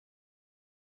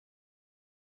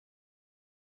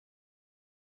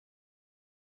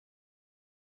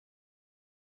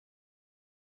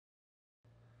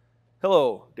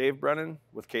Hello, Dave Brennan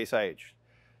with Case IH.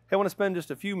 Hey, I want to spend just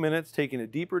a few minutes taking a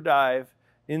deeper dive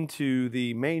into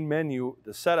the main menu,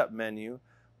 the setup menu,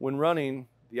 when running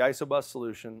the ISOBUS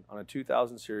solution on a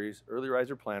 2000 series early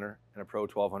riser planner and a Pro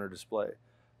 1200 display.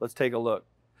 Let's take a look.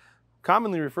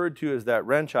 Commonly referred to as that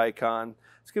wrench icon,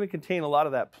 it's going to contain a lot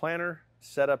of that planner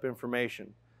setup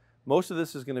information. Most of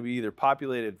this is going to be either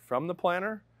populated from the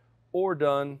planner or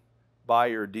done by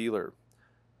your dealer.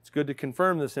 It's good to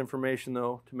confirm this information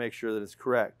though to make sure that it's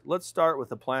correct. Let's start with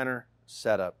the planner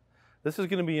setup. This is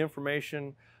going to be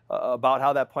information about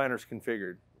how that planner is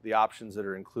configured, the options that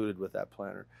are included with that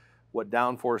planner, what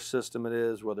downforce system it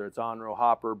is, whether it's on-row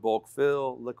hopper, bulk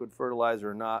fill, liquid fertilizer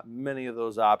or not. Many of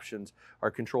those options are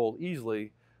controlled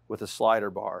easily with a slider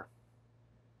bar.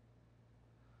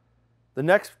 The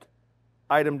next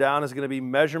item down is going to be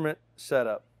measurement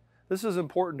setup. This is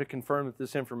important to confirm that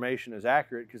this information is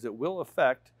accurate because it will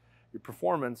affect your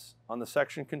performance on the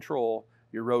section control,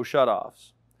 your row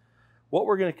shutoffs. What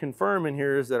we're going to confirm in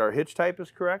here is that our hitch type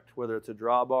is correct, whether it's a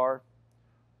drawbar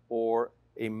or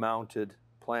a mounted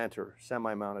planter,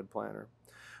 semi-mounted planter.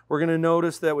 We're going to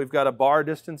notice that we've got a bar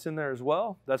distance in there as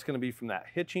well. That's going to be from that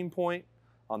hitching point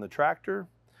on the tractor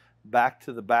back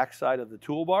to the back side of the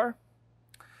toolbar.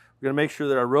 We're going to make sure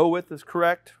that our row width is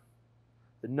correct,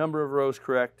 the number of rows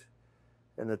correct,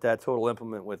 and that total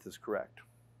implement width is correct.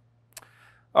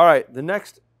 All right, the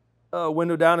next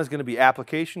window down is going to be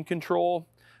application control.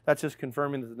 That's just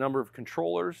confirming the number of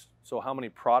controllers, so how many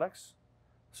products.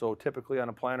 So typically on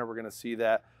a planner, we're going to see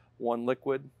that one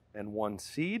liquid and one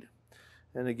seed.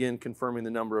 And again, confirming the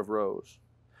number of rows.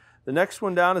 The next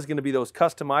one down is going to be those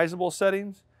customizable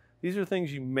settings. These are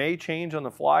things you may change on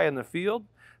the fly in the field.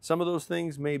 Some of those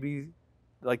things may be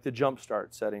like the jump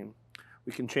start setting.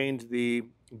 We can change the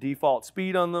default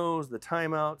speed on those, the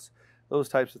timeouts, those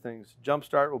types of things. Jump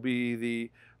start will be the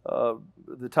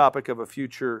topic of a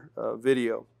future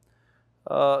video.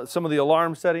 Some of the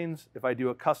alarm settings, if I do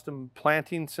a custom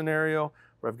planting scenario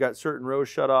where I've got certain rows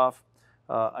shut off,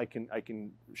 I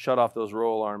can shut off those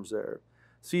row alarms there.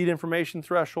 Seed information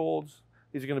thresholds,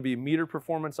 these are going to be meter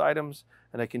performance items,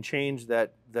 and I can change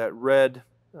that red,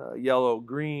 yellow,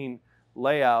 green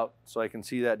layout so I can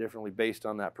see that differently based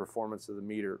on that performance of the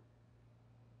meter.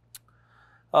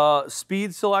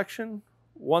 Speed selection,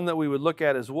 one that we would look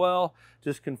at as well,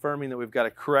 just confirming that we've got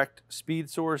a correct speed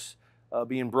source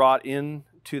being brought in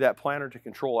to that planner to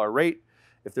control our rate.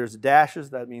 If there's dashes,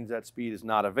 that means that speed is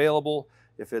not available.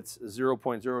 If it's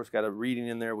 0.0, it's got a reading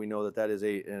in there, we know that is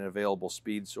an available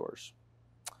speed source.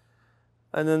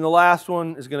 And then the last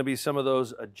one is going to be some of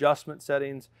those adjustment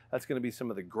settings. That's going to be some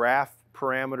of the graph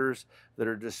parameters that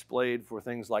are displayed for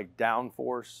things like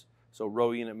downforce, so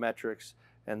row unit metrics,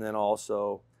 and then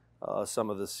also some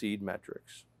of the seed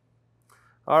metrics.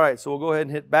 All right, so we'll go ahead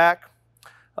and hit back.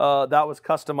 That was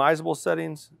customizable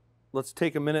settings. Let's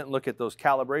take a minute and look at those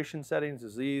calibration settings,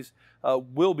 as these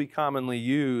will be commonly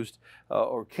used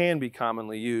or can be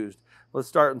commonly used. Let's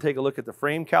start and take a look at the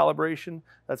frame calibration.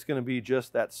 That's going to be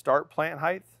just that start plant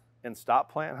height and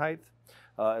stop plant height.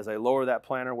 As I lower that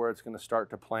planter where it's going to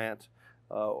start to plant,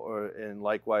 and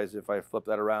likewise if I flip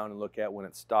that around and look at when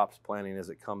it stops planting as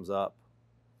it comes up.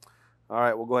 All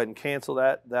right, we'll go ahead and cancel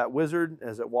that wizard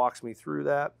as it walks me through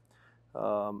that.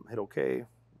 Hit OK.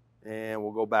 And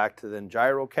we'll go back to then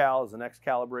gyrocal as the next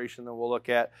calibration that we'll look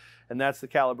at. And that's the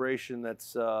calibration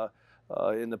that's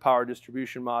in the power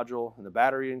distribution module and the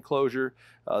battery enclosure.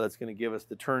 That's going to give us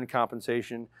the turn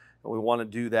compensation. And we want to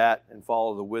do that and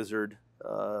follow the wizard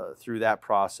through that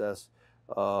process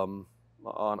on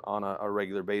a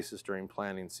regular basis during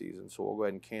planting season. So we'll go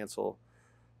ahead and cancel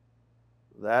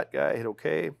that guy, hit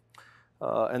OK.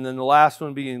 And then the last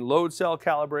one being load cell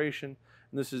calibration.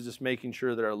 And this is just making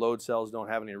sure that our load cells don't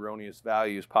have any erroneous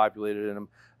values populated in them.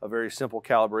 A very simple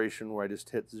calibration where I just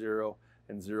hit 0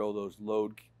 and 0 those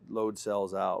load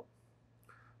cells out.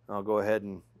 I'll go ahead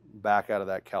and back out of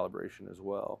that calibration as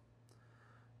well.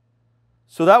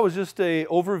 So that was just an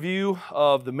overview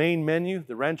of the main menu,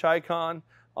 the wrench icon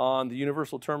on the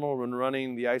universal terminal when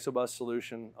running the ISOBUS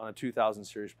solution on a 2000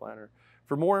 series planner.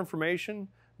 For more information,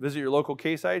 visit your local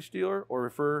Case IH dealer or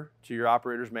refer to your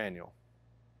operator's manual.